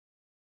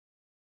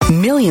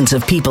Millions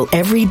of people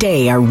every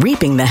day are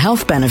reaping the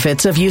health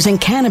benefits of using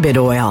cannabis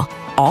oil,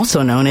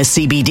 also known as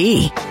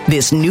CBD.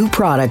 This new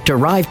product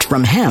derived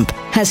from hemp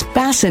has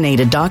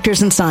fascinated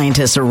doctors and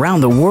scientists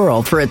around the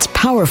world for its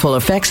powerful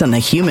effects on the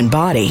human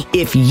body.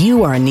 If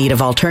you are in need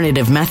of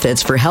alternative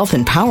methods for health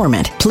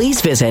empowerment, please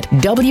visit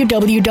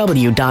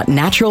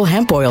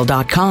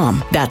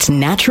www.naturalhempoil.com. That's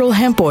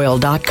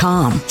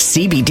naturalhempoil.com.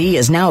 CBD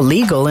is now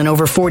legal in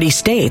over 40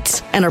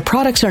 states, and our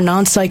products are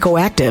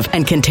non-psychoactive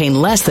and contain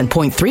less than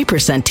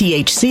 0.3%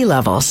 THC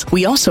levels.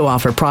 We also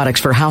offer products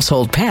for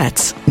household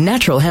pets.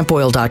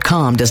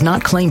 Naturalhempoil.com does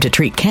not claim to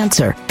treat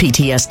cancer,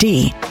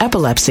 PTSD,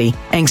 epilepsy,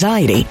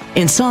 anxiety,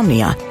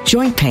 insomnia,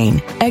 joint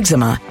pain,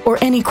 eczema, or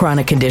any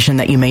chronic condition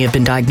that you may have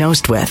been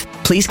diagnosed with.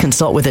 Please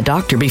consult with a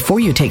doctor before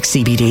you take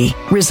CBD.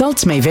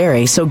 Results may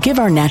vary, so give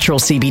our natural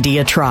CBD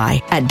a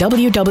try at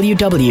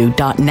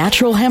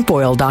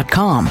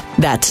www.naturalhempoil.com.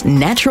 That's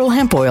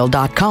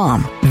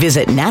naturalhempoil.com.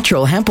 Visit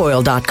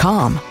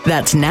naturalhempoil.com.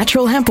 That's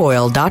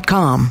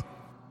naturalhempoil.com.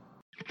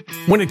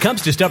 When it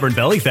comes to stubborn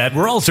belly fat,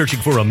 we're all searching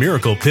for a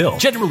miracle pill.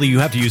 Generally, you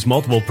have to use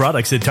multiple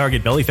products that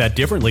target belly fat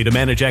differently to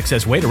manage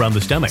excess weight around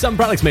the stomach. Some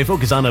products may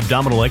focus on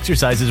abdominal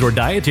exercises or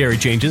dietary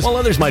changes, while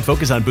others might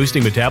focus on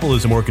boosting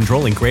metabolism or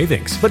controlling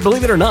cravings. But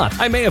believe it or not,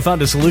 I may have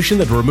found a solution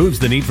that removes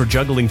the need for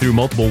juggling through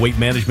multiple weight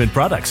management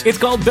products. It's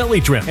called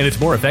Belly Trim, and it's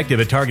more effective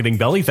at targeting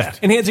belly fat,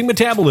 enhancing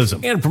metabolism,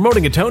 and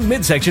promoting a toned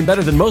midsection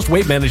better than most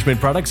weight management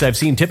products I've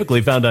seen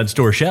typically found on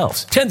store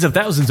shelves. Tens of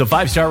thousands of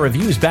 5-star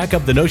reviews back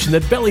up the notion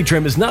that Belly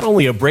Trim is not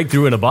only a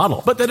breakthrough in a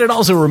bottle, but that it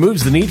also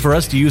removes the need for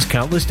us to use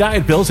countless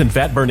diet pills and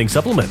fat-burning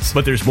supplements.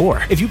 But there's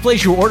more. If you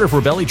place your order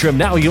for Belly Trim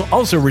now, you'll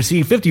also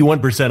receive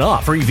 51%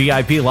 off, free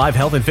VIP live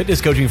health and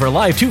fitness coaching for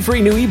life, 2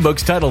 free new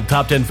ebooks titled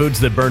Top 10 Foods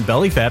That Burn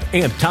Belly Fat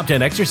and Top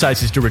 10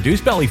 Exercises to Reduce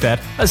Belly Fat,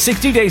 a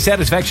 60-day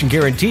satisfaction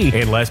guarantee,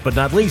 and last but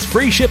not least,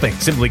 free shipping.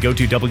 Simply go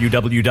to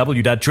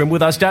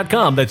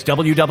www.trimwithus.com. That's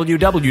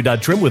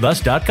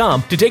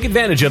www.trimwithus.com to take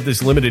advantage of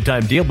this limited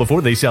time deal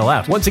before they sell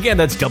out. Once again,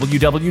 that's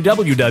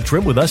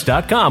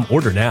www.trimwithus.com.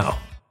 Order now.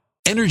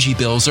 Energy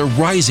bills are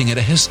rising at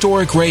a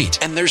historic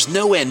rate, and there's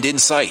no end in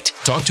sight.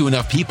 Talk to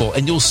enough people,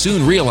 and you'll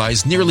soon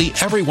realize nearly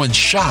everyone's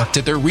shocked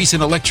at their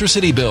recent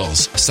electricity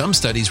bills. Some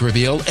studies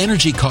reveal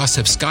energy costs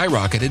have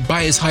skyrocketed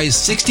by as high as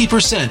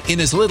 60%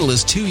 in as little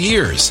as 2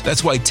 years.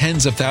 That's why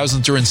tens of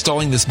thousands are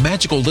installing this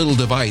magical little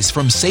device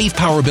from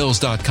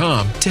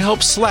SavePowerBills.com to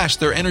help slash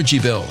their energy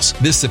bills.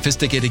 This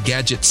sophisticated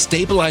gadget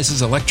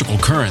stabilizes electrical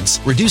currents,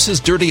 reduces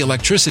dirty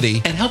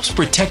electricity, and helps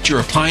protect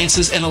your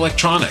appliances and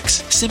electronics.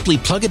 Simply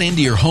plug it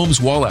into your home's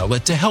wall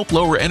outlet to help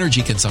lower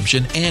energy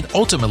consumption and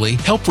ultimately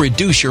help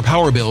reduce your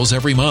power bills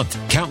every month.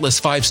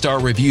 Countless 5-star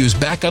reviews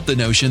back up the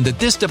notion that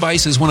this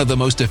device is one of the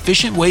most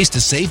efficient ways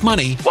to save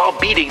money while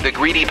beating the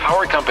greedy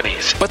power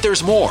companies. But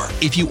there's more.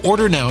 If you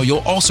order now, you'll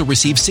also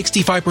receive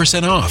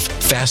 65% off,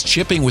 fast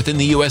shipping within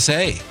the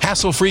USA,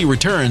 hassle-free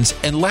returns,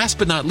 and last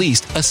but not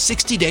least, a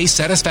 60-day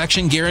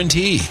satisfaction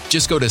guarantee.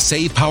 Just go to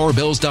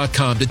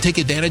SavePowerBills.com to take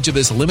advantage of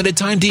this limited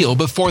time deal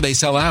before they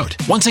sell out.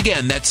 Once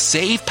again, that's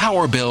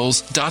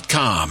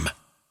SavePowerBills.com.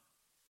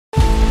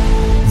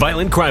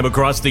 Violent crime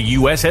across the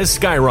U.S. has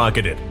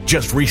skyrocketed.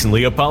 Just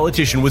recently, a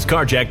politician was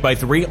carjacked by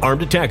 3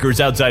 armed attackers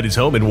outside his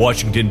home in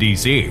Washington,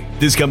 D.C.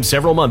 This comes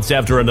several months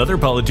after another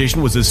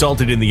politician was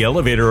assaulted in the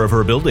elevator of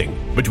her building.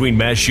 Between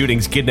mass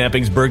shootings,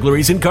 kidnappings,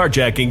 burglaries, and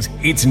carjackings,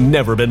 it's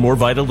never been more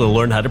vital to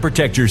learn how to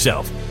protect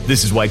yourself.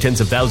 This is why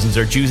tens of thousands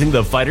are choosing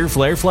the Fighter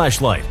Flare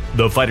flashlight.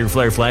 The Fighter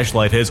Flare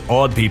flashlight has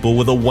awed people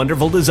with a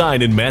wonderful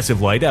design and massive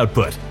light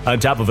output. On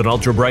top of an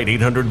ultra-bright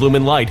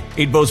 800-lumen light,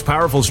 it boasts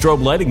powerful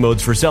strobe lighting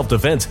modes for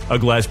self-defense, a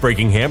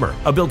glass-breaking hammer,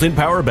 a built-in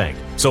power bank,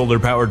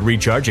 solar-powered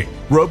recharging,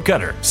 rope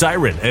cutter,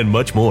 siren, and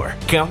much more.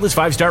 Countless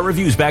 5-star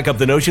reviews back up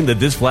the notion that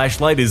this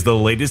flashlight is the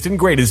latest and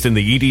greatest in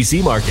the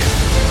EDC market.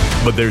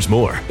 But there's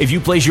more. If you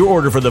place your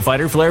order for the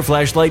Fighter Flare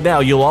flashlight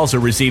now, you'll also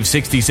receive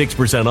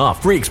 66%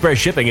 off, free express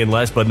shipping, and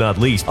last but not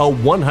least, a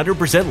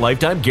 100%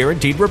 lifetime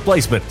guaranteed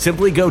replacement.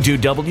 Simply go to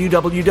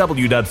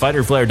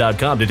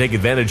www.fighterflare.com to take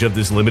advantage of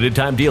this limited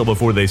time deal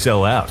before they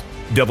sell out.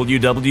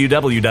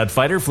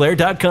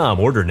 www.fighterflare.com.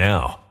 Order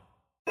now.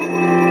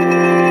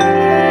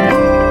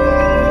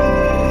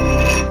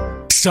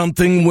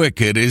 Something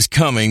wicked is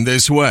coming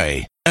this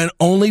way, and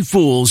only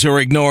fools are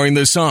ignoring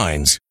the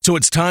signs. So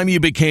it's time you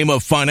became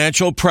a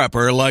financial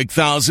prepper like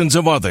thousands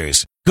of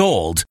others.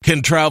 Gold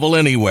can travel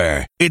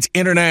anywhere. It's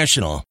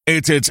international.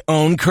 It's its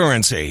own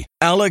currency.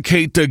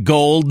 Allocate to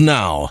gold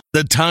now,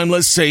 the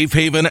timeless safe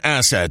haven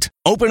asset.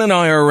 Open an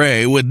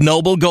IRA with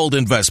Noble Gold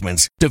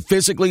Investments to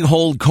physically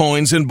hold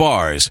coins and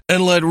bars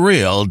and let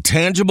real,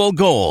 tangible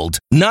gold,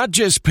 not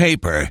just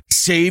paper,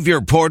 Save your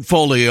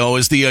portfolio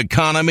as the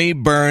economy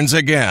burns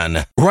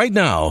again. Right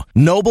now,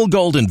 Noble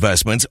Gold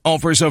Investments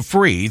offers a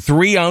free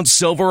 3-ounce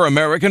silver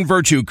American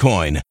Virtue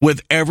coin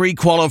with every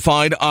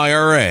qualified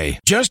IRA.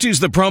 Just use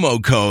the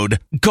promo code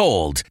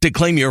GOLD to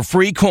claim your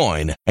free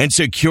coin and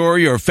secure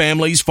your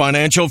family's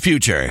financial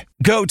future.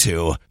 Go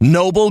to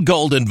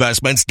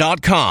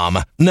noblegoldinvestments.com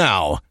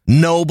now.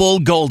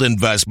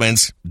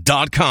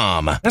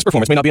 noblegoldinvestments.com. Past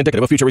performance may not be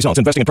indicative of future results.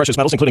 Investing in precious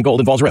metals, including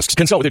gold, involves risks.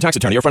 Consult with your tax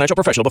attorney or financial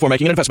professional before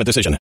making an investment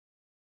decision.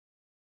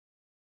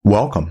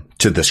 Welcome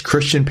to this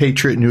Christian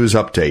Patriot News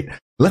Update.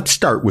 Let's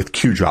start with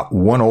QDrop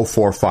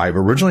 1045,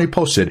 originally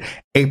posted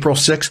April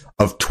 6th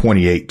of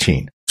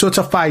 2018. So it's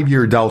a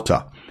 5-year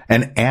delta.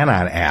 And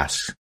Anon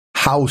asks,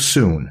 how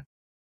soon?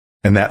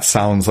 And that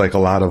sounds like a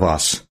lot of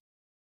us.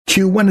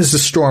 Q, when is the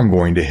storm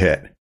going to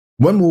hit?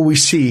 When will we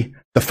see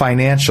the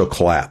financial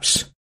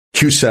collapse?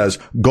 Q says,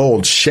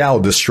 gold shall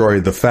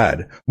destroy the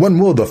Fed. When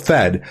will the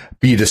Fed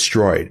be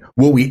destroyed?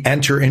 Will we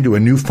enter into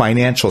a new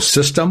financial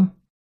system?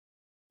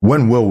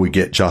 When will we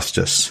get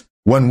justice?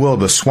 When will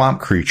the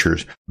swamp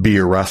creatures be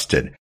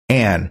arrested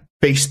and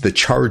face the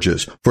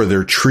charges for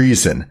their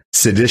treason,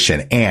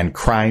 sedition, and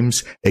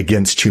crimes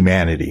against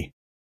humanity?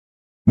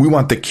 We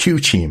want the Q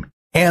team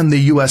and the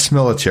U.S.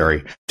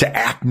 military to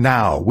act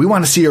now. We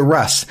want to see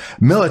arrests,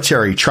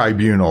 military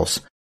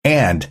tribunals,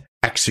 and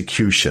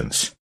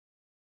executions.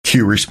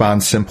 Q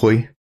responds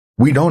simply,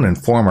 we don't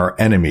inform our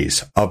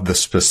enemies of the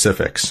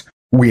specifics.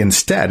 We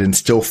instead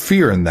instill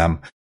fear in them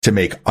to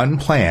make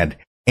unplanned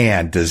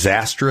and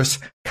disastrous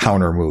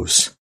counter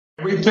moves.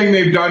 Everything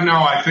they've done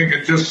now, I think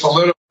it just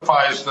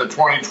solidifies the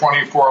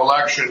 2024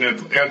 election.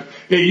 It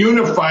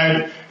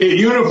unified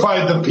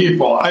the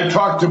people. I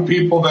talked to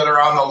people that are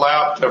on the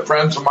left,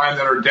 friends of mine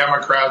that are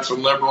Democrats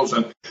and liberals,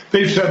 and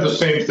they said the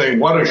same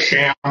thing. What a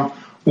sham.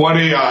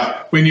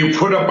 When you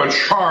put up a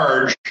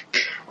charge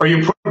or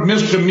you put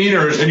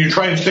misdemeanors and you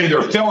try and say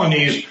they're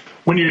felonies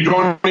when you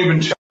don't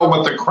even tell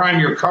what the crime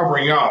you're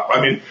covering up.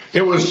 I mean,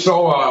 it was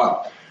so,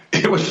 I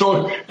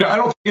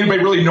don't think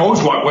anybody really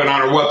knows what went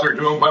on or what they're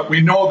doing, but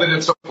we know that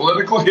it's a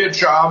political hit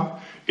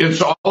job.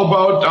 It's all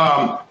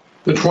about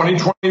the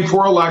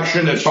 2024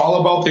 election. It's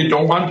all about they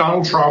don't want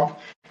Donald Trump.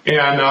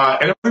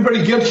 And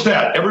everybody gets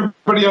that.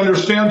 Everybody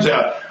understands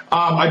that.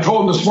 I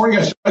told him this morning,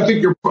 I said, I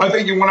think you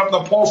went up in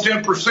the polls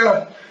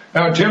 10%,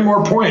 10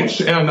 more points.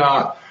 And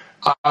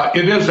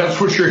that's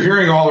what you're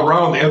hearing all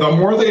around. And the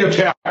more they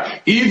attack,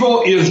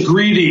 evil is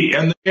greedy,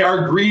 and they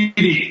are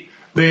greedy.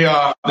 They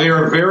are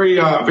very,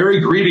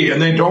 very greedy,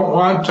 and they don't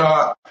want,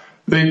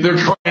 they're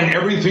trying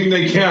everything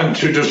they can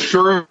to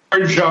discourage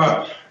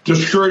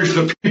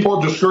the people,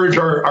 discourage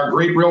our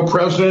great real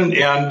president,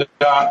 and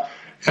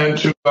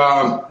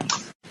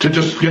to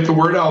just get the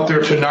word out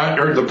there to not,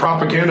 or the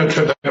propaganda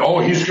to that,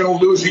 he's going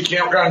to lose, he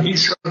can't run, he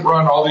shouldn't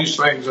run, all these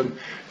things. And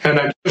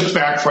it just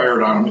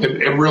backfired on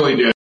him. It really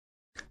did.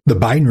 The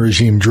Biden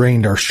regime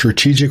drained our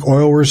strategic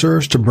oil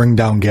reserves to bring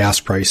down gas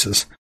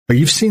prices. But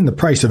you've seen the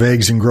price of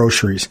eggs and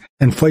groceries.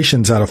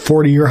 Inflation's at a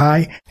 40-year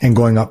high and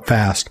going up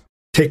fast.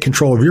 Take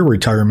control of your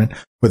retirement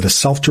with a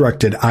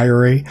self-directed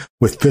IRA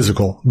with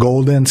physical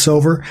gold and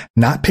silver,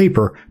 not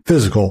paper,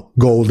 physical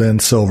gold and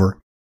silver.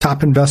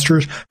 Top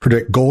investors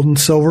predict gold and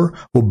silver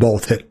will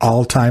both hit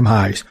all-time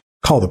highs.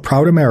 Call the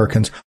proud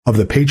Americans of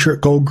the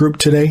Patriot Gold Group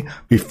today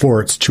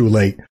before it's too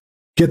late.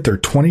 Get their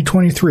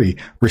 2023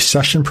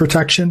 Recession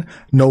Protection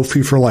No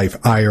Fee for Life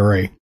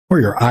IRA,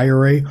 where your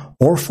IRA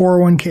or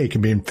 401k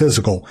can be in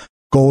physical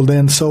gold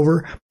and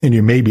silver, and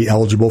you may be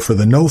eligible for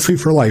the No Fee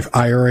for Life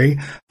IRA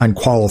on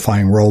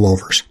qualifying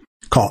rollovers.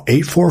 Call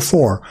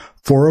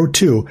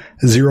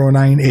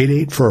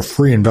 844-402-0988 for a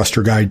free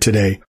investor guide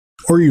today,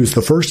 or use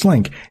the first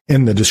link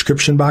in the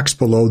description box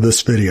below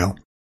this video.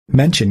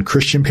 Mention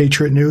Christian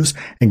Patriot News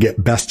and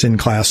get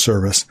best-in-class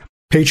service.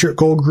 Patriot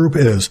Gold Group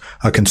is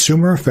a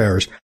Consumer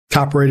Affairs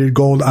top-rated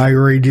gold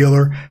IRA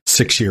dealer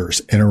 6 years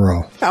in a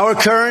row. Our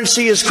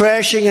currency is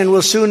crashing and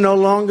will soon no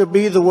longer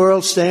be the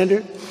world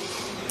standard,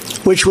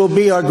 which will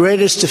be our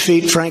greatest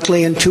defeat,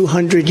 frankly, in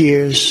 200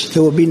 years.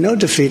 There will be no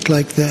defeat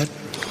like that.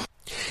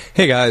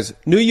 Hey guys,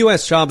 new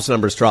U.S. jobs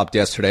numbers dropped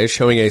yesterday,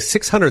 showing a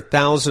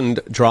 600,000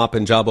 drop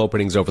in job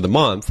openings over the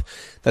month.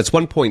 That's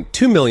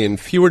 1.2 million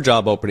fewer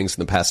job openings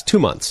in the past 2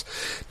 months.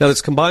 Now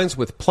this combines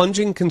with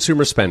plunging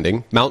consumer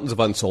spending, mountains of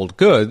unsold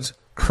goods,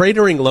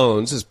 cratering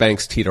loans as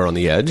banks teeter on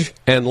the edge,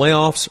 and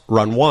layoffs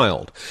run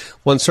wild.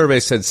 One survey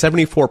said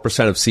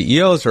 74% of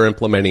CEOs are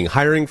implementing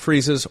hiring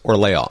freezes or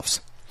layoffs.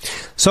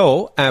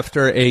 So,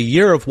 after a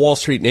year of Wall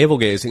Street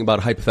navel-gazing about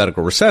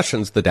hypothetical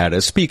recessions, the data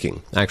is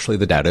speaking. Actually,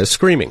 the data is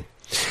screaming.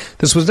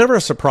 This was never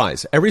a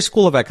surprise. Every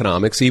school of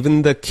economics,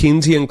 even the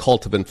Keynesian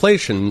cult of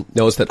inflation,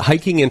 knows that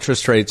hiking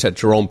interest rates at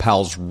Jerome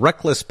Powell's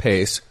reckless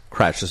pace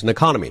crashes an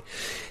economy.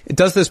 It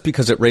does this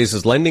because it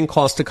raises lending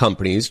costs to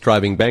companies,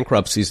 driving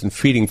bankruptcies and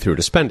feeding through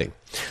to spending.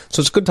 So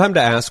it's a good time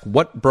to ask,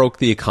 what broke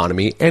the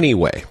economy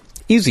anyway?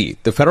 Easy.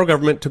 The federal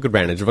government took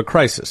advantage of a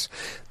crisis.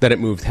 Then it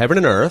moved heaven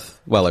and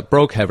earth, it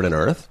broke heaven and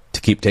earth,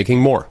 to keep taking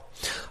more.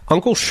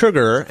 Uncle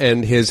Sugar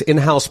and his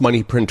in-house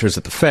money printers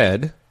at the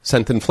Fed,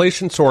 sent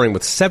inflation soaring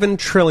with $7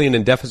 trillion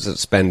in deficit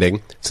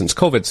spending since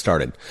COVID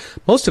started.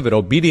 Most of it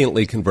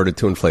obediently converted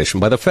to inflation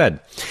by the Fed.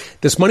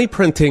 This money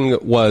printing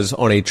was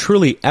on a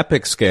truly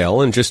epic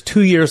scale. In just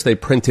 2 years, they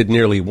printed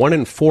nearly $1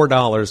 in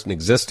 $4 in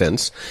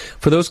existence.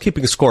 For those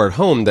keeping score at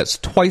home, that's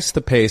twice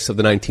the pace of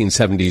the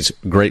 1970s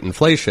Great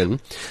Inflation.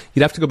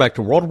 You'd have to go back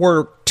to World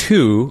War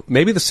II,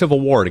 maybe the Civil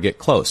War, to get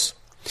close.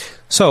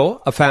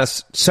 So, a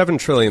fast $7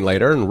 trillion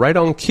later, and right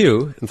on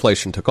cue,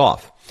 inflation took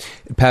off.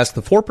 It passed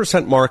the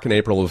 4% mark in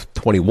April of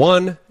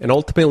 21 and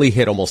ultimately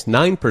hit almost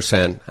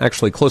 9%,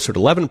 actually closer to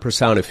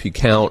 11% if you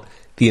count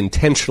the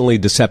intentionally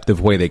deceptive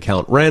way they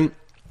count rent,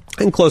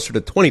 and closer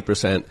to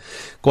 20%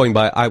 going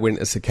by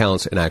eyewitness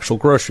accounts in actual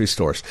grocery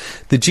stores.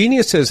 The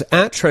geniuses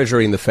at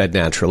Treasury and the Fed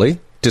naturally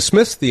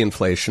dismissed the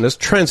inflation as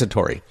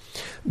transitory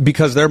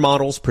because their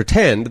models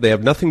pretend they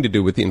have nothing to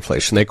do with the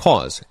inflation they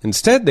cause.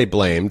 Instead, they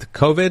blamed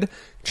COVID,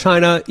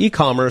 China,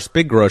 e-commerce,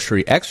 big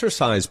grocery,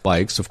 exercise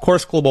bikes, of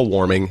course global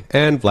warming,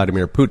 and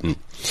Vladimir Putin.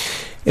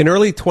 In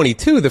early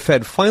 22, the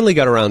Fed finally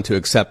got around to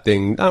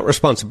accepting not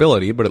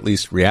responsibility, but at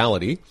least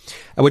reality,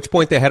 at which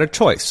point they had a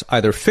choice: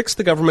 either fix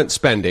the government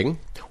spending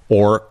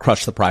or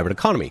crush the private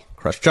economy,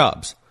 crush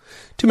jobs,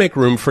 to make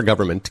room for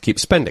government to keep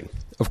spending.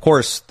 Of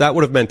course, that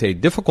would have meant a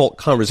difficult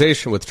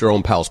conversation with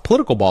Jerome Powell's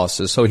political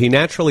bosses, so he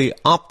naturally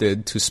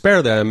opted to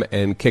spare them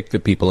and kick the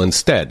people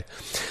instead.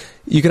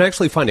 You can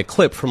actually find a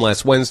clip from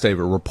last Wednesday of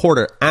a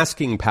reporter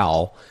asking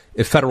Powell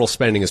if federal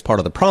spending is part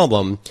of the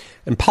problem,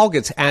 and Powell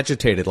gets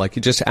agitated like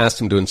he just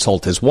asked him to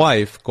insult his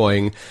wife,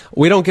 going,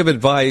 "We don't give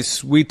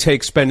advice, we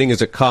take spending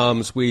as it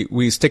comes,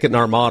 we stick it in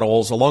our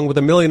models, along with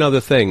a million other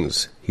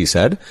things," he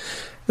said.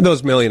 And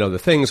those million other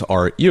things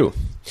are you.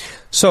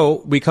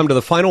 So we come to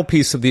the final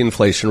piece of the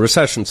inflation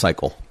recession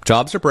cycle.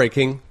 Jobs are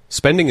breaking,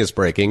 spending is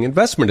breaking,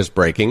 investment is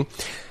breaking,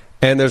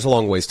 and there's a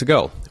long ways to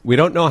go. We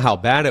don't know how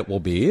bad it will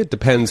be. It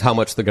depends how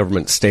much the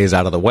government stays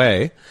out of the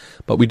way.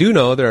 But we do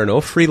know there are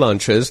no free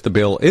lunches. The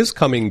bill is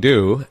coming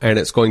due, and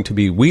it's going to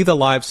be we the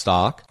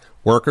livestock,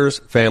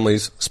 workers,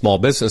 families, small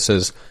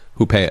businesses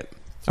who pay it.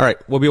 All right,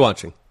 we'll be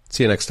watching.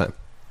 See you next time.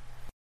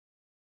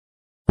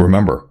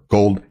 Remember,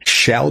 gold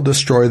shall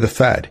destroy the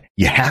Fed.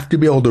 You have to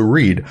be able to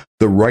read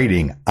the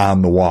writing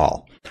on the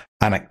wall.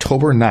 On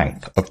October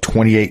 9th of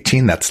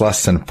 2018, that's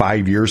less than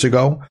 5 years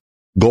ago,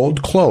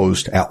 gold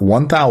closed at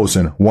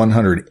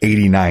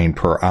 $1,189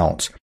 per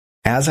ounce.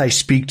 As I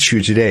speak to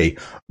you today,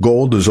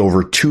 gold is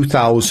over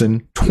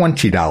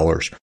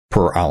 $2,020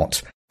 per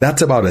ounce.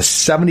 That's about a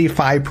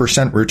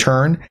 75%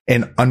 return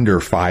in under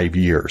 5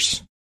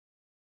 years.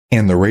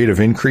 And the rate of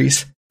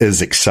increase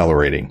is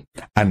accelerating.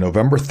 On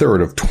November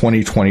 3rd of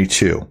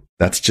 2022,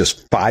 that's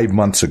just 5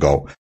 months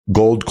ago,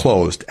 gold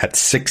closed at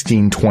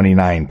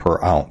 $1,629 per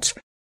ounce.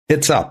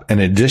 It's up an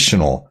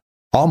additional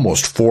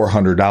almost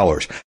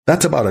 $400.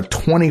 That's about a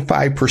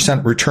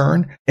 25%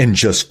 return in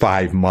just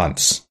 5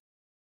 months.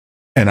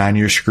 And on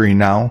your screen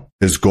now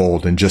is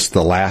gold in just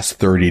the last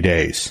 30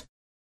 days.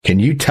 Can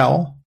you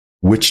tell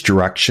which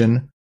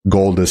direction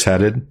gold is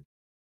headed?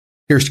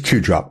 Here's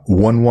QDrop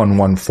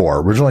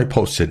 1114, originally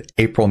posted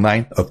April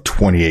 9th of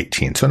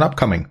 2018, so an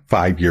upcoming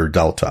 5-year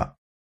delta.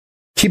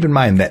 Keep in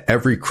mind that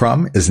every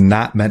crumb is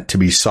not meant to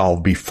be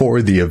solved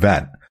before the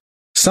event.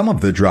 Some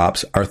of the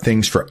drops are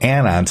things for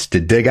anons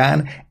to dig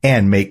on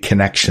and make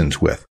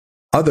connections with.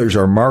 Others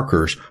are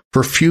markers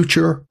for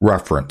future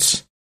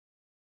reference.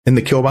 In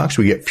the kill box,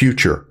 we get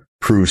future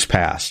proves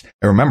past.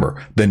 And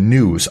remember, the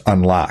news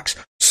unlocks.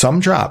 Some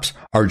drops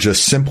are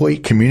just simply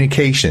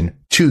communication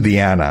to the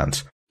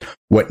anons.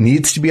 What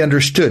needs to be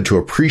understood to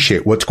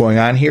appreciate what's going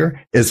on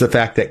here is the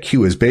fact that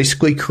Q is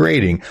basically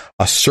creating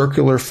a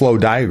circular flow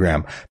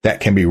diagram that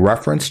can be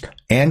referenced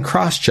and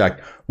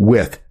cross-checked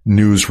with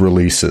news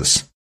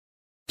releases.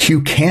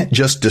 Q can't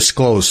just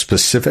disclose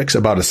specifics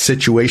about a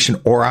situation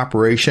or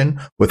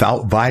operation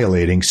without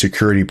violating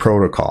security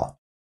protocol.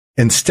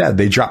 Instead,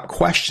 they drop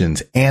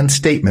questions and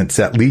statements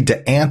that lead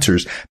to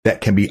answers that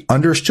can be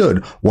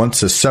understood once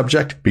the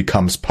subject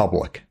becomes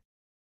public.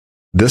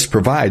 This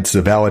provides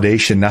the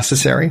validation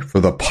necessary for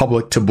the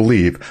public to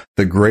believe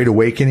the Great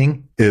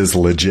Awakening is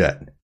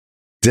legit.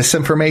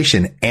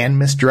 Disinformation and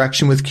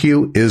misdirection with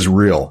Q is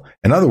real.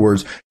 In other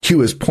words,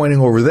 Q is pointing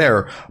over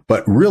there,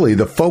 but really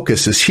the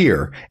focus is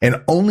here,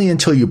 and only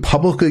until you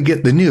publicly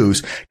get the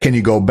news can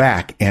you go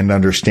back and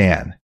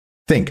understand.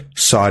 Think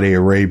Saudi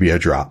Arabia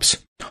drops.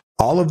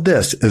 All of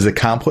this is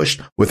accomplished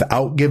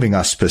without giving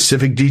us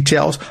specific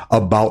details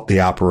about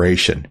the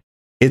operation.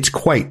 It's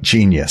quite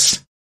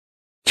genius.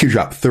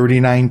 QDrop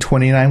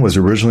 3929 was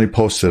originally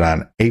posted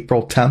on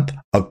April 10th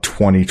of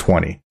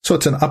 2020, so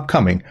it's an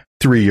upcoming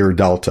 3-year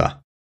delta.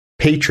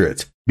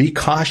 Patriots, be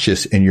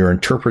cautious in your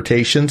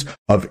interpretations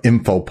of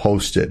info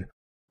posted.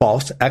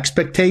 False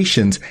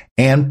expectations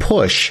and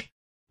push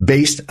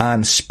based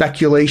on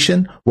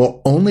speculation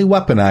will only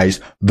weaponize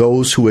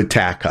those who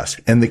attack us.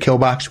 In the kill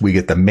box, we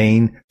get the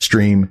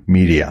mainstream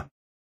media.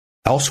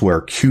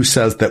 Elsewhere, Q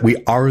says that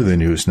we are the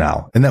news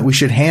now and that we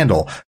should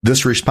handle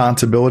this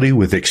responsibility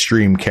with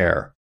extreme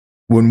care.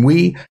 When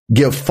we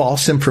give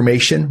false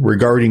information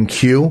regarding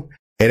Q,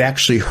 It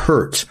actually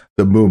hurts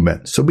the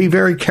movement. So be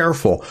very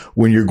careful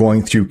when you're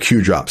going through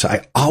Q drops.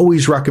 I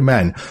always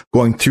recommend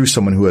going through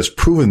someone who has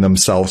proven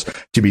themselves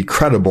to be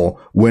credible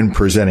when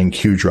presenting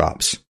Q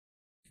drops.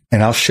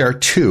 And I'll share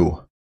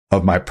two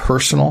of my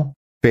personal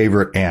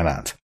favorite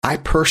anons. I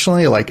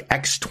personally like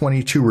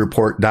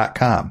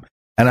X22report.com.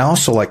 And I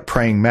also like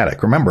Praying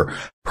Medic. Remember,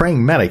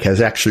 Praying Medic has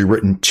actually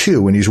written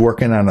two, and he's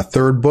working on a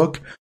third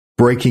book,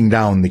 breaking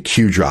down the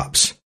Q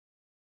drops.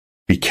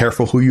 Be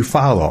careful who you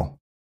follow.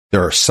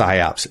 There are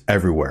psyops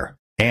everywhere,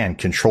 and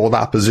controlled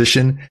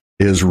opposition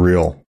is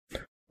real.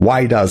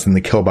 Why does in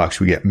the kill box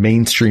we get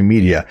mainstream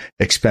media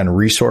expend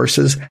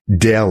resources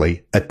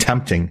daily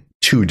attempting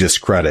to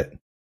discredit?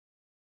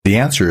 The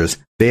answer is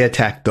they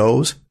attack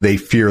those they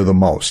fear the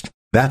most.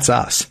 That's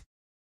us.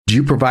 Do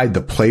you provide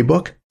the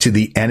playbook to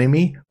the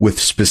enemy with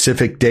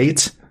specific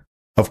dates?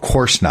 Of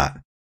course not.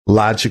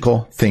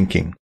 Logical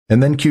thinking.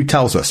 And then Q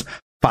tells us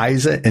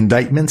FISA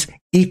indictments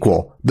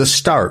equal the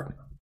start.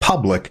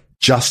 Public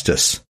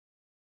justice.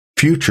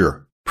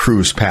 Future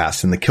proves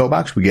past. In the kill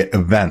box, we get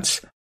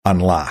events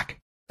unlock.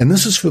 And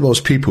this is for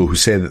those people who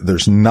say that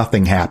there's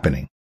nothing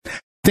happening.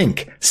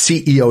 Think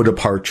CEO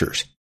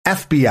departures,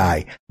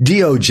 FBI,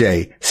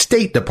 DOJ,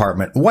 State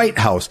Department, White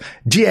House,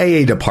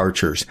 DIA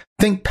departures.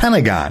 Think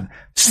Pentagon,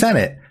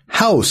 Senate,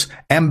 House,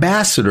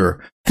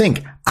 Ambassador.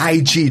 Think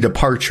IG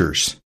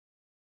departures.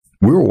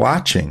 We're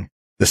watching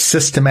the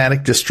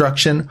systematic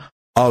destruction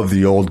of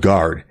the old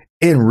guard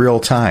in real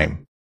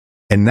time.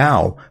 And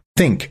now,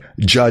 think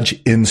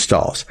judge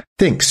installs.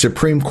 Think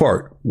Supreme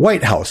Court,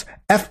 White House,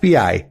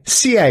 FBI,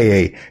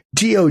 CIA,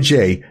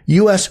 DOJ,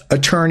 U.S.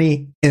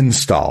 Attorney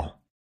install.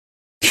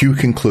 Q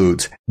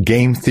concludes,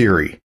 game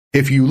theory.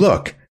 If you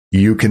look,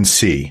 you can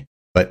see.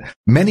 But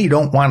many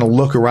don't want to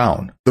look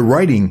around. The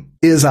writing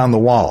is on the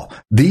wall.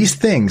 These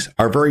things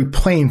are very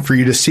plain for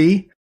you to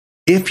see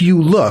if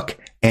you look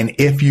and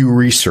if you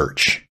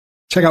research.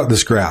 Check out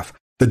this graph.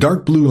 The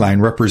dark blue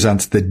line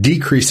represents the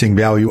decreasing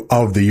value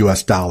of the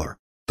U.S. dollar.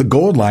 The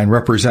gold line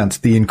represents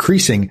the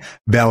increasing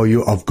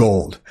value of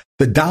gold.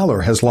 The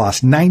dollar has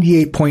lost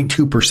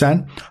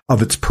 98.2%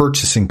 of its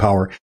purchasing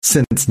power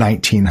since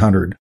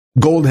 1900.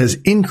 Gold has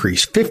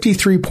increased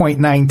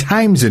 53.9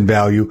 times in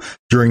value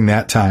during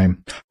that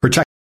time.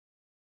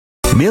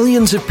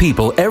 Millions of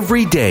people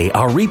every day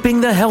are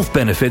reaping the health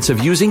benefits of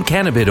using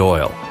cannabis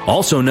oil,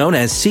 also known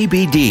as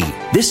CBD.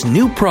 This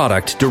new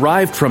product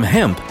derived from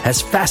hemp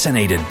has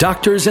fascinated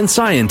doctors and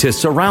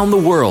scientists around the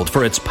world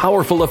for its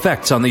powerful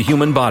effects on the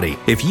human body.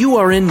 If you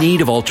are in need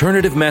of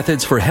alternative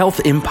methods for health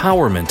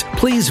empowerment,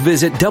 please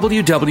visit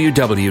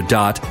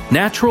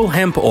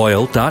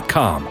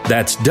www.naturalhempoil.com.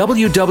 That's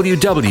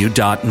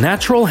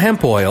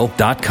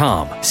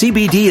www.naturalhempoil.com.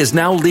 CBD is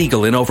now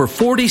legal in over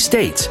 40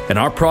 states, and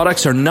our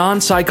products are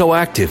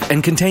non-psychoactive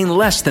and contain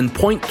less than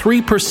 0.3%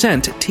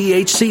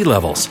 THC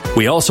levels.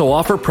 We also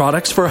offer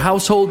products for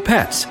household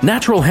pets.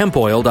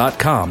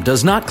 NaturalHempOil.com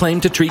does not claim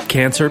to treat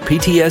cancer,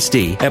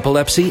 PTSD,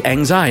 epilepsy,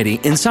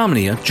 anxiety,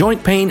 insomnia,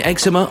 joint pain,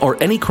 eczema, or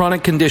any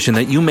chronic condition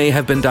that you may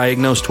have been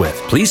diagnosed with.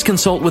 Please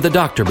consult with a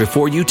doctor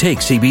before you take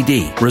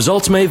CBD.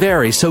 Results may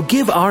vary, so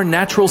give our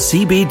natural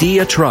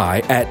CBD a try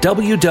at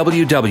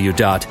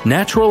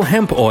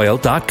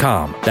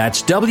www.naturalhempoil.com.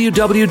 That's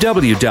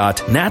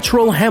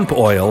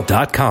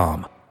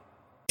www.naturalhempoil.com.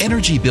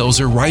 Energy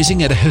bills are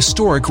rising at a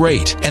historic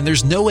rate, and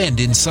there's no end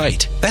in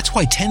sight. That's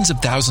why tens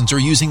of thousands are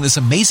using this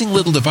amazing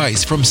little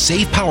device from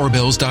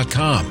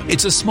SavePowerBills.com.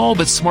 It's a small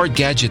but smart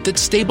gadget that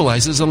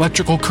stabilizes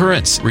electrical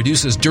currents,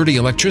 reduces dirty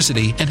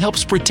electricity, and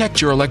helps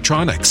protect your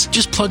electronics.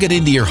 Just plug it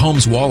into your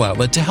home's wall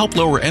outlet to help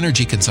lower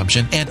energy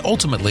consumption and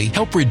ultimately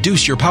help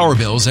reduce your power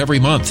bills every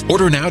month.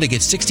 Order now to get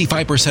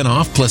 65%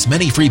 off plus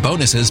many free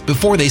bonuses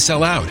before they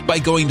sell out by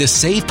going to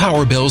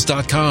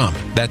SavePowerBills.com.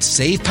 That's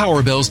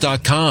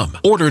SavePowerBills.com.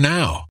 Order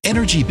now.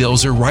 Energy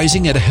bills are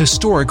rising at a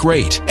historic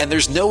rate, and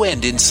there's no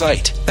end in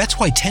sight. That's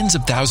why tens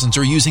of thousands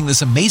are using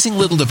this amazing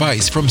little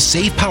device from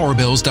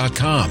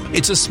SavePowerBills.com.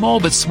 It's a small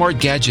but smart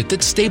gadget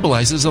that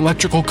stabilizes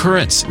electrical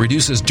currents,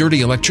 reduces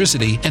dirty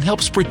electricity, and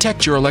helps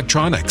protect your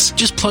electronics.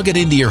 Just plug it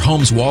into your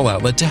home's wall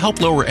outlet to help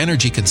lower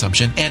energy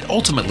consumption and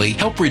ultimately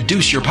help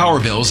reduce your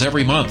power bills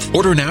every month.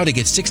 Order now to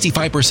get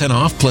 65%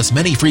 off plus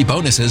many free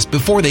bonuses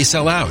before they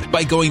sell out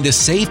by going to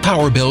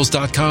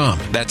SavePowerBills.com.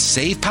 That's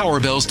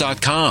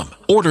SavePowerBills.com.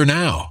 Order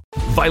now.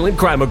 Violent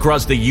crime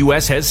across the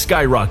U.S. has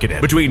skyrocketed.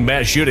 Between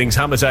mass shootings,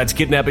 homicides,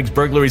 kidnappings,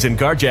 burglaries, and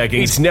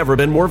carjackings, it's never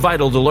been more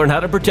vital to learn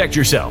how to protect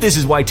yourself. This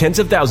is why tens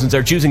of thousands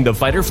are choosing the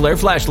Fighter Flare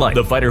flashlight.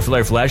 The Fighter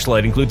Flare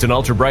flashlight includes an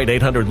ultra-bright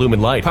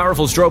 800-lumen light,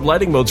 powerful strobe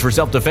lighting modes for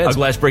self-defense, a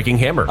glass-breaking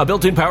hammer, a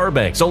built-in power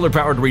bank,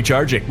 solar-powered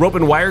recharging, rope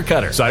and wire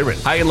cutter, siren,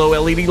 high and low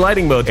LED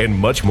lighting mode, and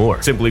much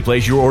more. Simply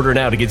place your order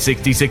now to get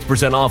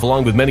 66% off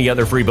along with many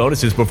other free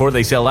bonuses before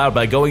they sell out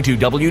by going to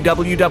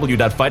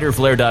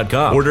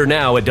www.fighterflare.com. Order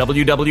now at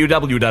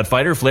www.fighterflare.com.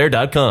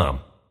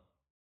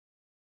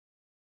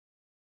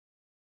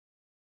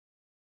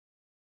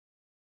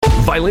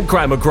 Violent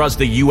crime across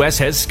the U.S.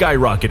 has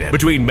skyrocketed.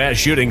 Between mass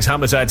shootings,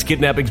 homicides,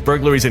 kidnappings,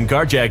 burglaries, and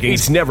carjacking,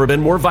 it's never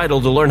been more vital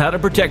to learn how to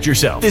protect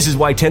yourself. This is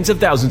why tens of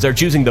thousands are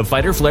choosing the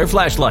Fighter Flare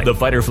flashlight. The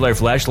Fighter Flare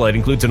flashlight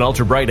includes an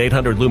ultra-bright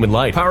 800 lumen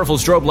light, powerful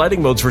strobe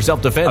lighting modes for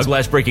self-defense, a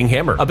glass-breaking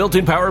hammer, a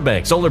built-in power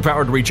bank,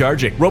 solar-powered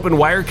recharging, rope and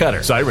wire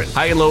cutter, siren,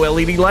 high and low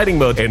LED lighting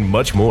mode, and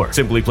much more.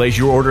 Simply place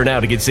your order now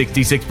to get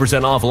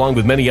 66% off along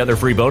with many other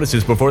free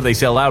bonuses before they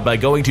sell out by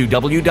going to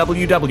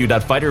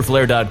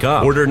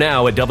www.fighterflare.com. Order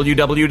now at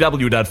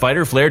www.fighterflare.com.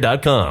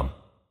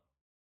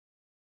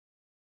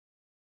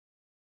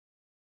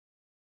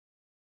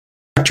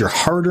 Your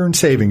hard-earned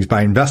savings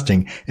by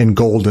investing in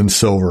gold and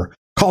silver.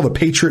 Call the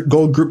Patriot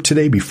Gold Group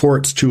today before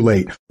it's too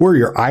late, where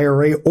your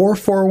IRA or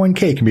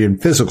 401k can be in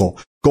physical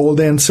gold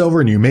and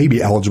silver, and you may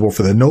be eligible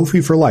for the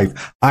no-fee for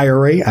life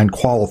IRA and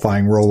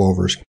qualifying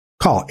rollovers.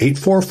 Call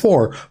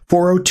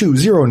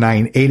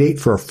 844-402-0988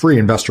 for a free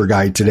investor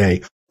guide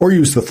today, or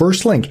use the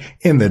first link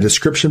in the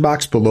description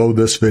box below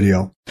this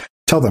video.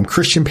 Tell them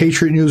Christian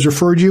Patriot News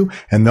referred you,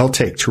 and they'll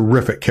take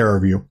terrific care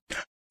of you.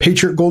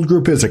 Patriot Gold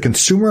Group is a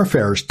Consumer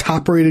Affairs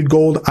top-rated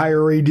gold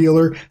IRA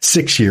dealer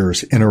 6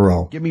 years in a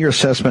row. Give me your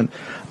assessment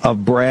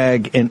of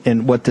Bragg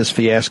and what this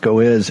fiasco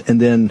is. And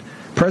then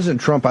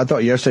President Trump, I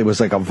thought yesterday was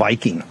like a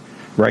Viking,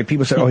 right?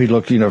 People say, oh, he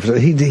looked,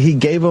 he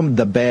gave him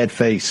the bad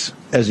face,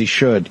 as he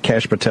should,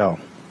 Kash Patel.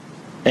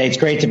 Hey, it's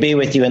great to be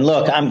with you. And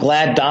look, I'm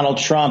glad Donald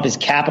Trump is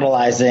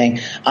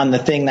capitalizing on the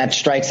thing that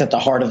strikes at the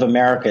heart of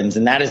Americans,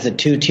 and that is the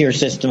two-tier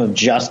system of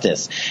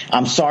justice.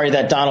 I'm sorry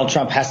that Donald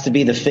Trump has to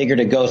be the figure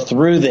to go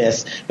through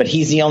this, but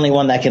he's the only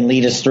one that can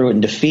lead us through it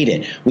and defeat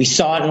it. We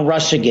saw it in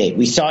Russiagate.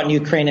 We saw it in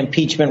Ukraine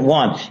Impeachment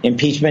 1,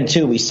 Impeachment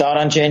 2. We saw it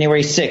on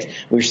January 6th.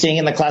 We were seeing it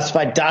in the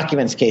classified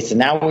documents case, and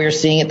now we are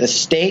seeing it at the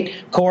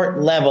state court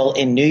level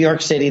in New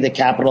York City, the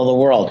capital of the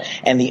world.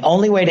 And the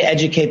only way to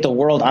educate the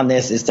world on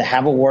this is to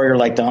have a warrior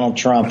like Donald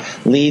Trump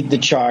lead the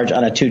charge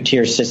on a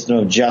two-tier system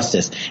of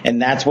justice. And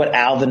that's what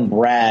Alvin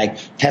Bragg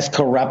has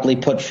corruptly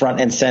put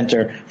front and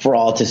center for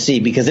all to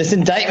see. Because this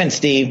indictment,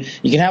 Steve,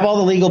 you can have all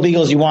the legal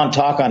beagles you want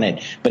talk on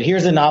it, but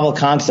here's a novel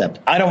concept.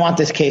 I don't want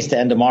this case to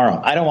end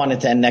tomorrow. I don't want it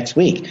to end next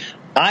week.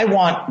 I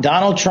want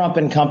Donald Trump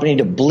and company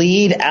to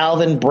bleed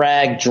Alvin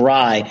Bragg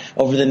dry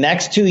over the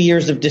next 2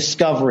 years of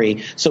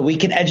discovery so we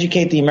can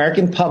educate the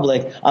American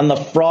public on the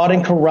fraud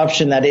and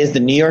corruption that is the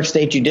New York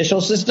State judicial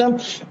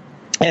system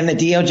and the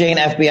DOJ and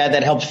FBI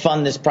that helped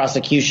fund this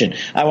prosecution.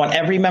 I want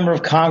every member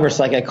of Congress,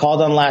 like I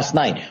called on last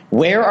night.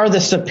 Where are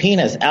the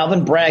subpoenas?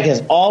 Alvin Bragg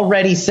has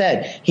already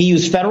said he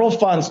used federal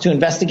funds to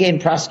investigate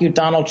and prosecute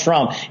Donald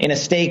Trump in a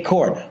state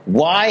court.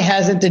 Why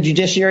hasn't the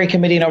Judiciary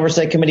Committee and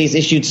Oversight Committees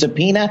issued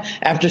subpoena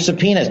after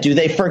subpoenas? Do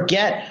they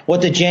forget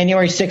what the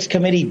January 6th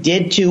committee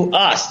did to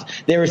us?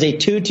 There is a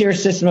two-tier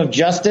system of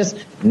justice,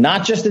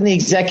 not just in the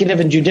executive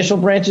and judicial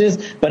branches,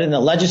 but in the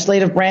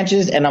legislative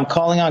branches. And I'm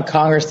calling on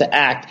Congress to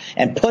act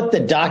and put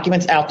the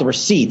documents out, the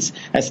receipts,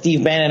 as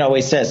Steve Bannon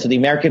always says, so the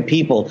American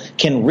people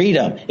can read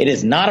them. It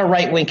is not a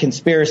right-wing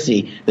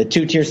conspiracy. The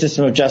two-tier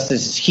system of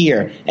justice is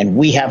here, and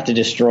we have to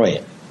destroy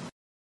it.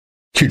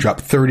 Q-Drop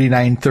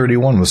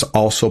 3931 was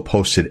also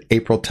posted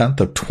April 10th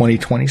of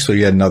 2020, so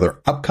you had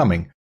another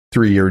upcoming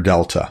 3-year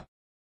delta.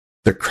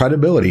 The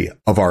credibility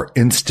of our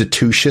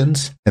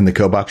institutions in the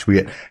kill box, we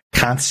get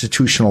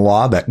constitutional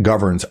law that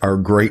governs our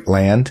great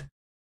land,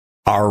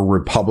 our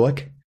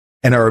republic,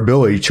 and our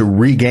ability to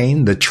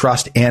regain the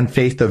trust and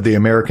faith of the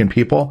American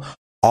people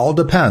all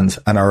depends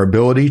on our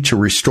ability to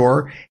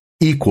restore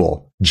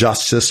equal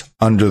justice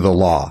under the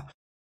law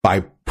by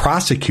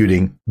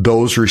prosecuting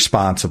those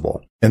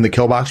responsible. In the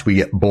kill box, we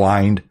get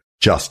blind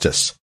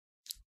justice.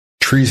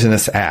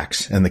 Treasonous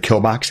acts in the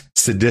kill box,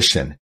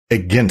 sedition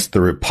against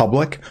the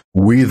republic,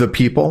 we the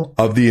people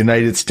of the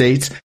United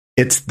States.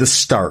 It's the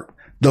start,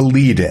 the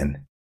lead-in.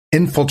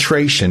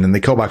 Infiltration in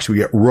the kill box, we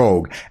get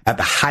rogue at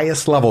the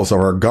highest levels of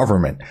our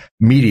government,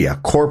 media,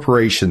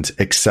 corporations,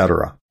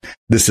 etc.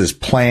 This is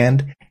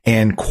planned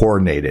and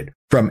coordinated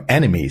from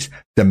enemies,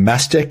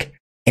 domestic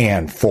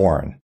and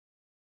foreign.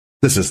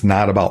 This is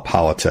not about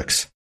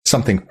politics.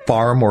 Something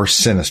far more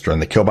sinister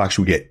in the kill box,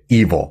 we get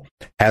evil,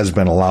 has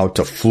been allowed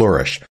to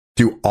flourish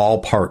through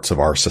all parts of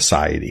our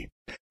society.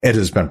 It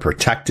has been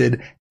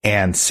protected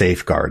and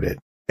safeguarded.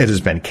 It has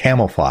been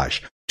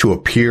camouflaged to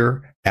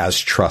appear as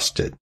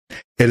trusted.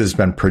 It has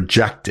been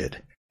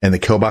projected. In the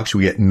kill box,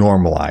 we get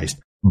normalized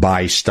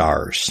by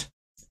stars.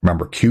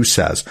 Remember, Q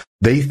says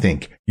they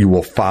think you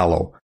will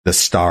follow the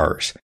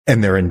stars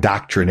in their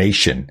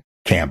indoctrination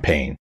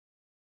campaign.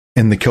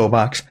 In the kill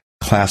box,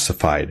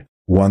 classified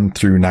 1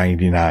 through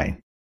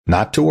 99.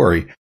 Not to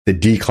worry, the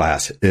D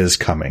class is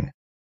coming.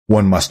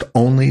 One must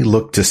only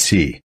look to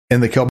see. In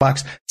the kill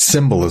box,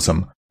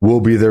 symbolism will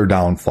be their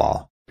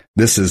downfall.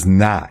 This is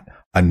not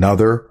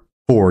another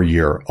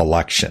 4-year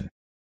election.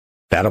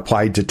 That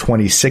applied to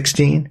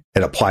 2016,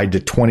 it applied to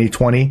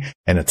 2020,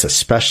 and it's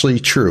especially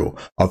true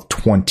of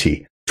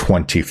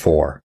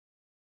 2024.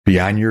 Be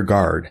on your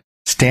guard.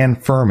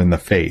 Stand firm in the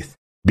faith.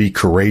 Be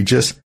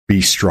courageous.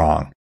 Be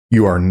strong.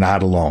 You are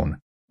not alone.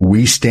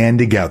 We stand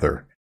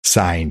together.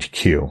 Signed,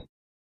 Q.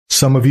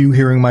 Some of you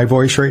hearing my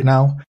voice right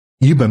now,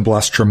 You've been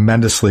blessed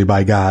tremendously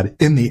by God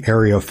in the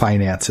area of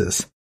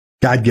finances.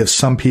 God gives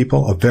some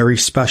people a very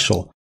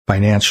special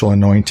financial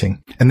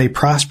anointing, and they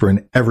prosper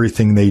in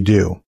everything they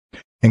do.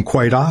 And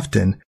quite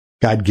often,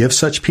 God gives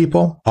such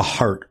people a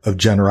heart of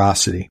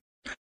generosity.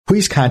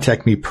 Please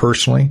contact me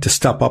personally to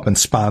step up and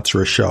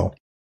sponsor a show.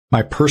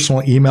 My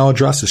personal email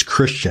address is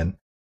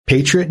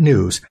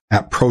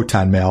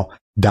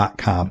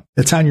christianpatriotnews@protonmail.com.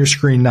 It's on your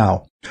screen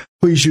now.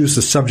 Please use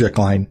the subject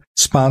line,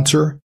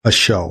 sponsor a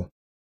show.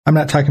 I'm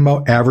not talking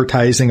about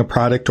advertising a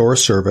product or a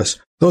service.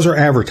 Those are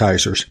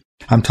advertisers.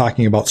 I'm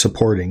talking about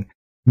supporting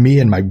me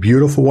and my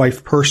beautiful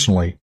wife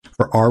personally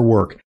for our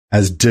work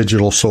as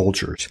digital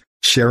soldiers,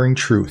 sharing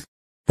truth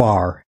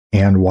far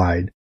and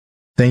wide.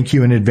 Thank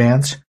you in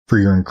advance for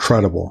your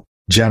incredible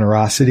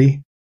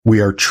generosity. We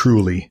are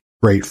truly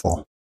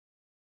grateful.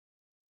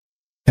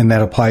 And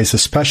that applies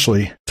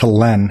especially to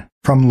Len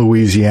from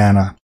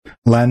Louisiana.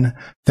 Len,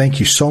 thank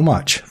you so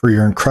much for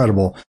your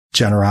incredible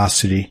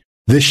generosity.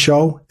 This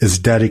show is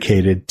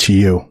dedicated to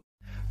you.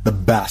 The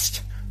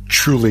best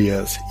truly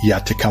is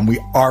yet to come.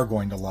 We are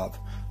going to love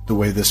the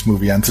way this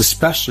movie ends,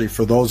 especially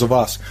for those of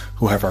us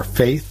who have our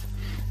faith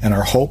and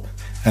our hope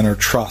and our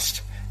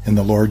trust in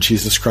the Lord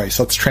Jesus Christ.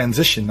 Let's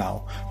transition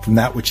now from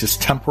that which is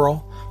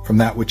temporal, from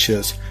that which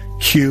is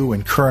Q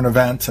and current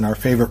events and our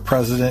favorite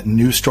president and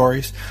news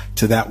stories,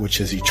 to that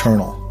which is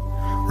eternal.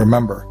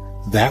 Remember,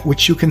 that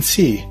which you can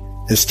see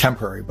is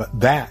temporary, but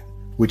that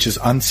which is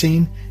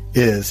unseen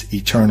is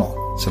eternal.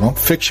 So don't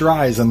fix your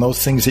eyes on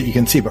those things that you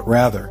can see, but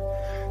rather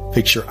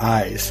fix your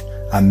eyes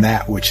on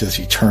that which is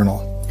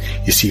eternal.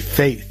 You see,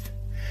 faith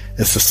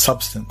is the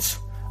substance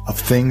of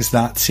things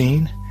not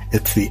seen.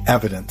 It's the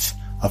evidence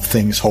of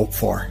things hoped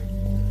for.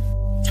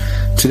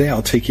 Today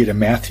I'll take you to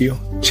Matthew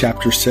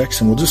chapter 6,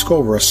 and we'll just go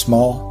over a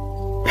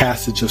small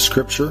passage of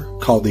scripture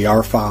called the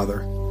Our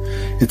Father.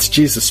 It's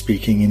Jesus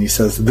speaking, and he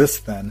says, "This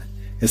then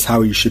is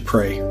how you should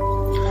pray.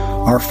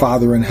 Our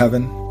Father in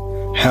heaven,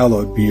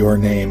 hallowed be your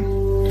name.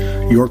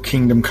 Your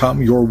kingdom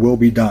come, your will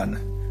be done,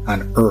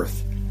 on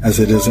earth as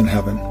it is in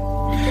heaven.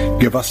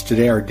 Give us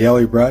today our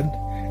daily bread,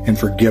 and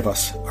forgive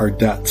us our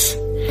debts,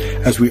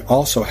 as we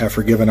also have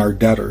forgiven our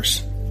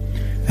debtors.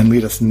 And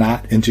lead us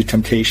not into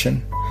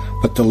temptation,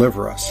 but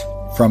deliver us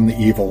from the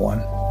evil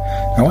one."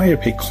 I want you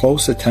to pay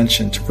close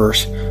attention to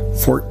verse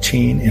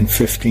 14 and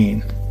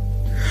 15.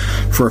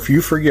 "For if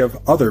you forgive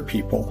other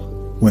people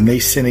when they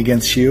sin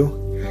against you,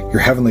 your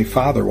heavenly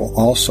Father will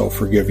also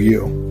forgive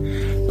you.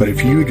 But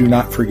if you do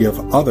not forgive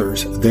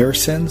others their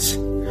sins,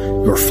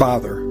 your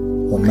Father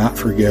will not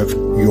forgive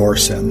your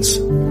sins."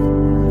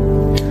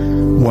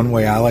 One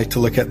way I like to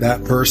look at that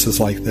verse is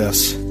like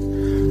this: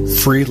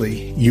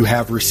 freely you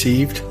have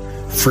received,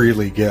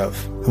 freely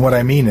give. And what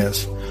I mean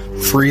is,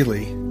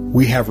 freely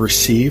we have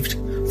received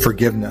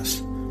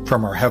forgiveness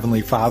from our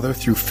Heavenly Father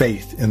through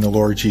faith in the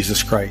Lord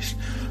Jesus Christ.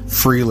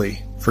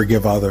 Freely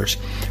forgive others,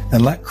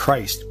 and let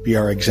Christ be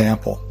our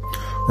example.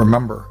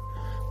 Remember,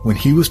 when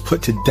he was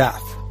put to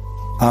death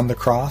on the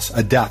cross,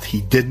 a death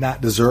he did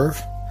not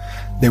deserve,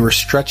 they were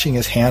stretching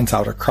his hands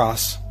out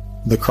across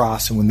the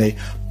cross, and when they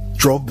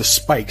drove the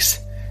spikes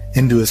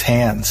into his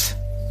hands,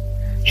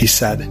 he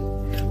said,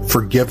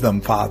 "Forgive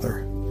them,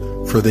 Father,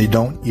 for they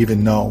don't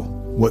even know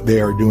what they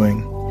are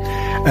doing."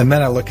 And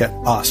then I look at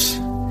us,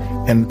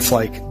 and it's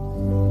like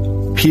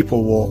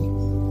people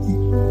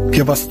will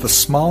give us the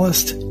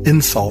smallest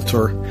insult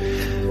or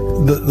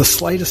the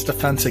slightest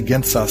offense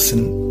against us,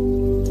 and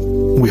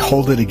we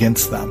hold it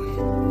against them.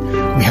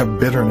 We have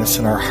bitterness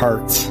in our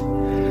hearts.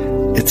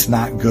 It's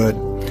not good.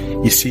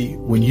 You see,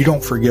 when you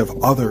don't forgive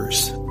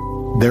others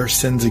their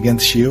sins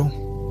against you,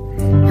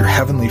 your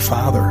Heavenly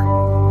Father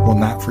will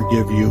not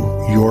forgive you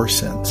your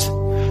sins.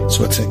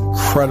 So it's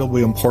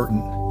incredibly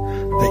important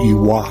that you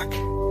walk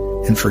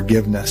in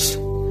forgiveness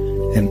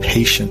and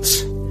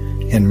patience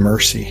and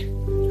mercy,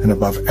 and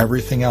above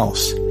everything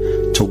else,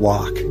 to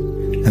walk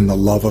in the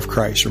love of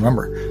Christ.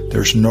 Remember,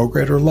 there's no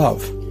greater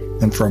love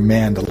than for a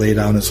man to lay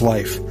down his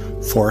life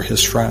for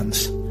his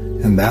friends.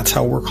 And that's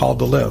how we're called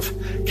to live,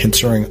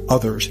 considering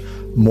others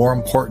more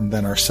important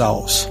than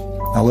ourselves.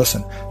 Now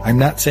listen, I'm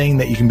not saying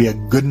that you can be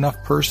a good enough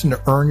person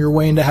to earn your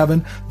way into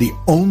heaven. The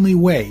only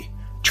way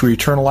to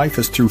eternal life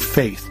is through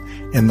faith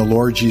in the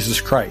Lord Jesus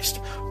Christ.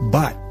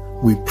 But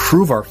we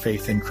prove our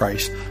faith in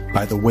Christ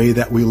by the way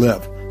that we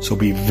live. So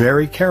be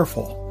very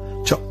careful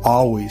to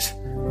always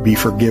be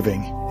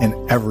forgiving in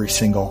every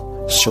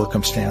single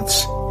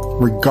circumstance,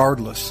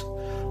 regardless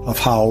of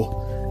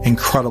how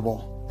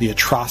incredible the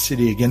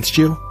atrocity against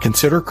you.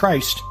 Consider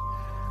Christ.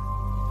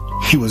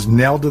 He was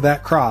nailed to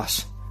that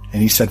cross,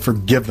 and he said,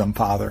 "Forgive them,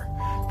 Father.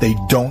 They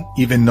don't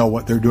even know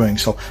what they're doing."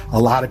 So a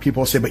lot of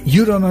people say, "But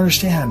you don't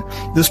understand.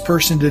 This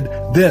person did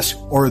this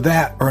or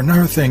that or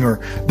another thing,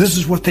 or this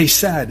is what they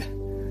said."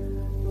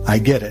 I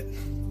get it.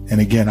 And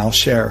again, I'll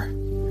share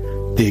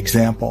the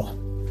example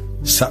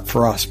set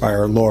for us by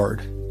our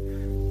Lord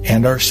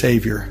and our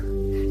Savior,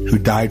 who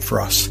died for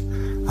us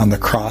on the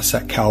cross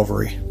at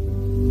Calvary.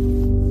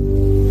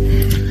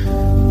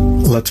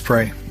 Let's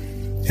pray.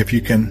 If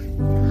you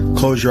can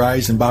close your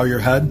eyes and bow your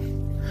head,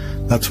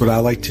 That's what I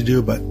like to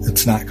do, but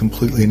it's not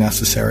completely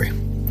necessary.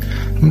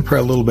 I'm going to pray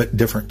a little bit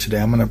different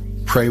today. I'm going to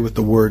pray with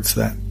the words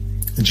that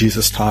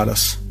Jesus taught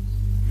us.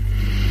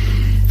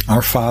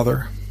 Our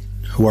Father,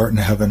 who art in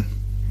heaven,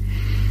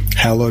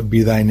 hallowed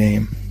be thy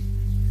name.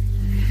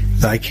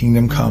 Thy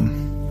kingdom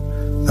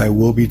come, thy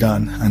will be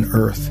done on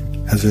earth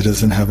as it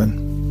is in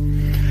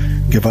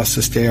heaven. Give us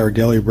this day our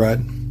daily bread,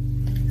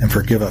 and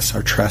forgive us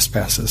our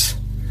trespasses,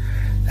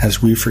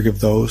 as we forgive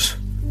those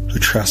who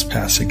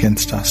trespass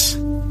against us.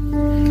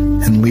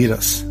 And lead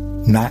us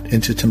not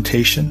into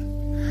temptation,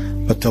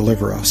 but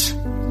deliver us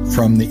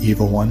from the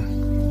evil one.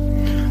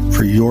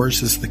 For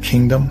yours is the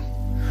kingdom,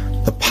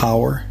 the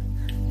power,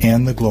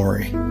 and the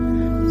glory,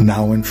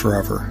 now and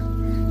forever.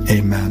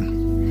 Amen.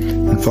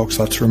 And folks,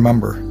 let's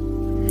remember,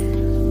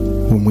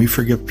 when we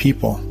forgive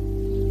people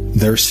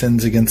their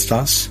sins against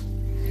us,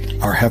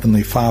 our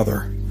Heavenly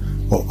Father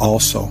will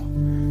also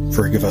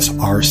forgive us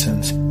our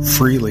sins.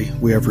 Freely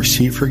we have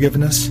received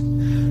forgiveness.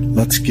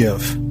 Let's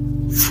give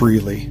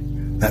freely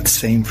that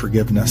same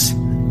forgiveness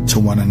to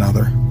one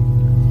another.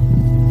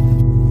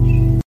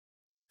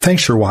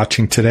 Thanks for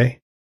watching today.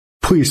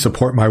 Please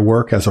support my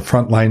work as a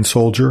frontline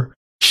soldier,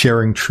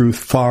 sharing truth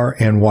far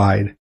and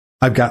wide.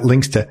 I've got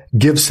links to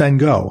Give, Send,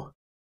 Go,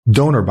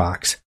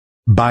 DonorBox,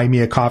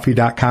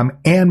 BuyMeACoffee.com,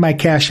 and my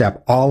Cash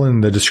App all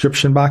in the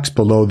description box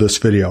below this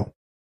video.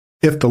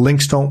 If the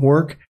links don't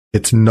work,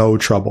 it's no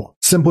trouble.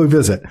 Simply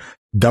visit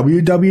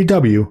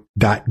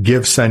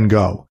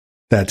www.GiveSendGo.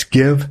 That's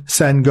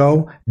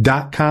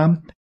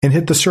GiveSendGo.com and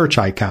hit the search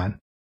icon.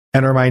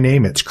 Enter my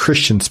name. It's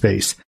Christian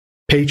Space,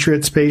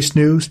 Patriot Space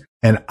News,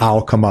 and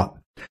I'll come up.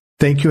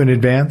 Thank you in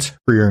advance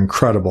for your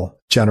incredible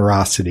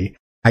generosity.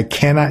 I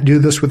cannot do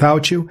this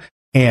without you,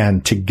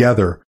 and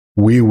together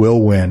we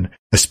will win,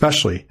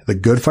 especially the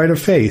good fight of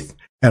faith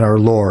and our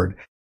Lord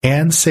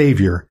and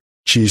Savior,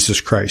 Jesus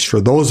Christ, for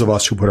those of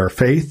us who put our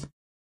faith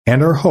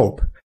and our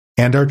hope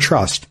and our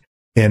trust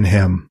in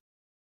Him.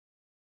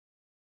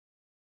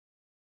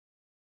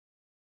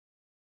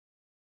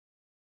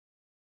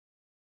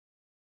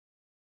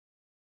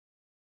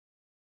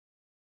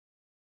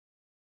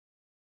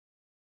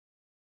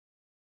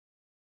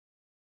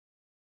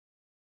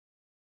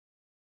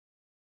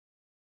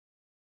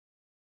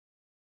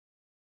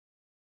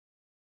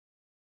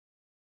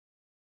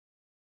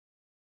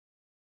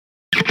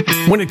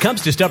 When it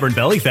comes to stubborn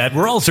belly fat,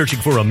 we're all searching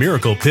for a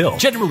miracle pill.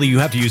 Generally, you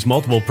have to use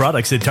multiple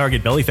products that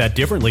target belly fat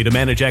differently to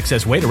manage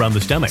excess weight around the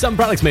stomach. Some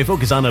products may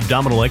focus on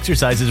abdominal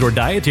exercises or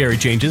dietary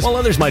changes, while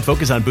others might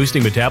focus on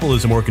boosting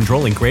metabolism or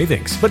controlling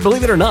cravings. But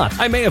believe it or not,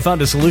 I may have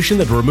found a solution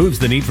that removes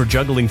the need for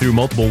juggling through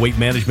multiple weight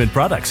management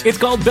products. It's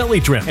called Belly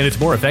Trim, and it's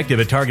more effective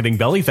at targeting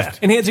belly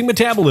fat, enhancing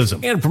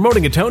metabolism, and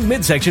promoting a toned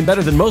midsection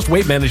better than most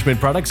weight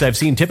management products I've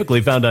seen typically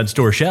found on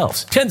store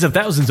shelves. Tens of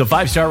thousands of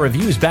 5-star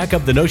reviews back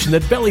up the notion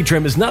that Belly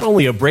Trim is not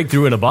only a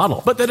breakthrough in a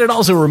bottle, but that it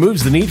also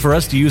removes the need for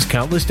us to use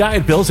countless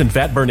diet pills and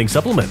fat-burning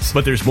supplements.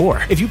 But there's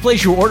more. If you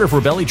place your order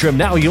for Belly Trim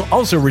now, you'll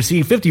also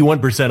receive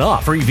 51%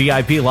 off, free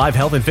VIP live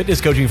health and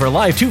fitness coaching for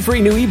life, 2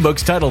 free new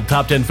ebooks titled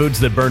Top 10 Foods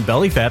That Burn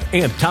Belly Fat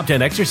and Top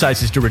 10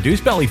 Exercises to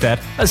Reduce Belly Fat,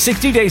 a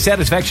 60-day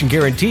satisfaction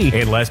guarantee,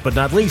 and last but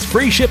not least,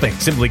 free shipping.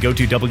 Simply go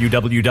to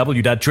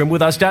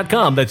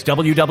www.trimwithus.com. That's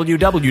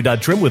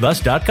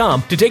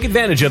www.trimwithus.com to take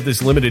advantage of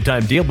this limited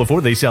time deal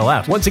before they sell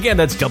out. Once again,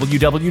 that's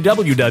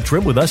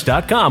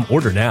www.trimwithus.com.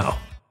 Order now.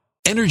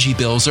 Energy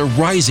bills are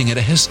rising at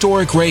a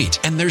historic rate,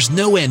 and there's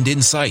no end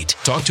in sight.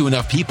 Talk to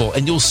enough people,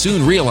 and you'll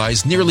soon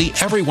realize nearly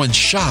everyone's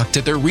shocked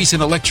at their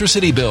recent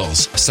electricity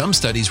bills. Some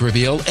studies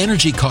reveal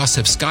energy costs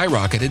have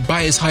skyrocketed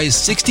by as high as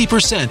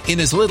 60%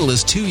 in as little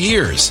as 2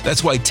 years.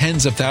 That's why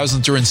tens of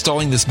thousands are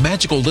installing this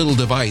magical little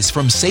device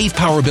from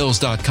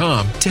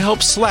SavePowerBills.com to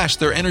help slash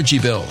their energy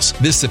bills.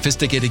 This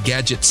sophisticated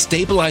gadget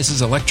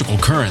stabilizes electrical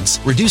currents,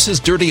 reduces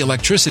dirty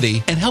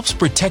electricity, and helps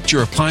protect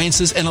your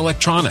appliances and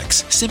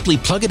electronics. Simply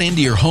plug it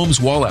into your home's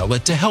wall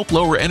outlet to help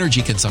lower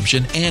energy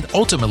consumption and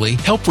ultimately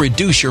help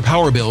reduce your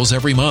power bills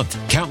every month.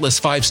 Countless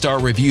 5-star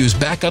reviews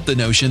back up the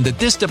notion that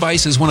this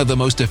device is one of the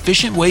most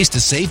efficient ways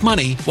to save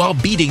money while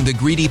beating the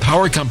greedy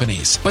power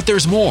companies. But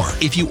there's more.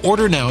 If you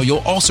order now, you'll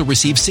also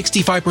receive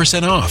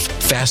 65% off,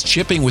 fast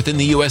shipping within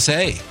the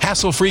USA,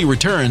 hassle-free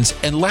returns,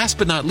 and last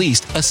but not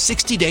least, a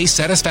 60-day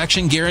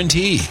satisfaction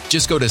guarantee.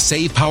 Just go to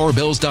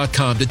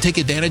SavePowerBills.com to take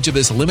advantage of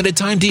this limited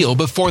time deal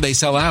before they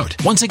sell out.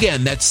 Once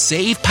again, that's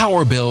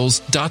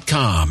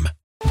SavePowerBills.com.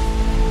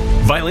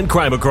 Violent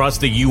crime across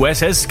the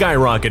U.S. has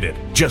skyrocketed.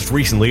 Just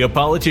recently, a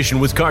politician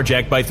was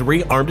carjacked by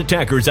 3 armed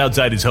attackers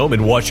outside his home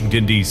in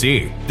Washington,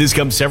 D.C. This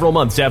comes several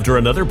months after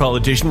another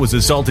politician was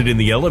assaulted in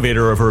the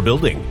elevator of her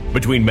building.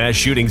 Between mass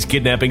shootings,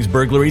 kidnappings,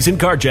 burglaries, and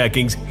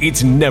carjackings,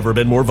 it's never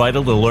been more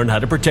vital to learn how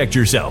to protect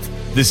yourself.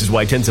 This is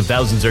why tens of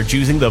thousands are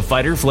choosing the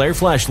Fighter Flare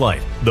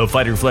flashlight. The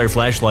Fighter Flare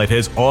flashlight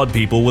has awed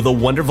people with a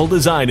wonderful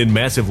design and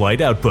massive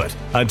light output.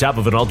 On top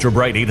of an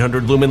ultra-bright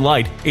 800-lumen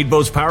light, it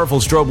boasts powerful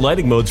strobe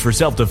lighting modes for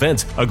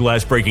self-defense, a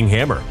glass-breaking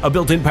hammer, a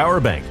built-in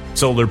power bank,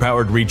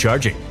 solar-powered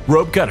recharging,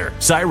 rope cutter,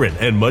 siren,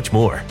 and much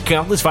more.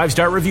 Countless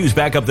 5-star reviews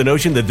back up the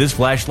notion that this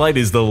flashlight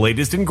is the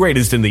latest and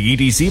greatest in the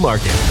EDC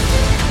market.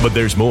 But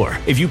there's more.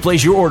 If you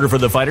place your order for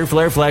the Fighter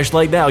Flare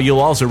flashlight now, you'll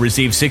also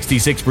receive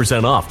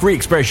 66% off, free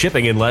express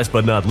shipping, and last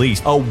but not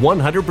least, a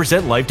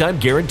 100% lifetime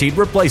guaranteed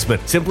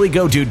replacement. Simply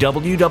go to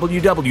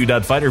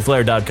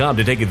www.fighterflare.com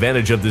to take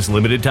advantage of this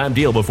limited time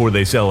deal before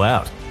they sell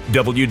out.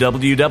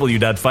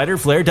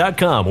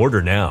 www.fighterflare.com.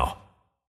 Order now.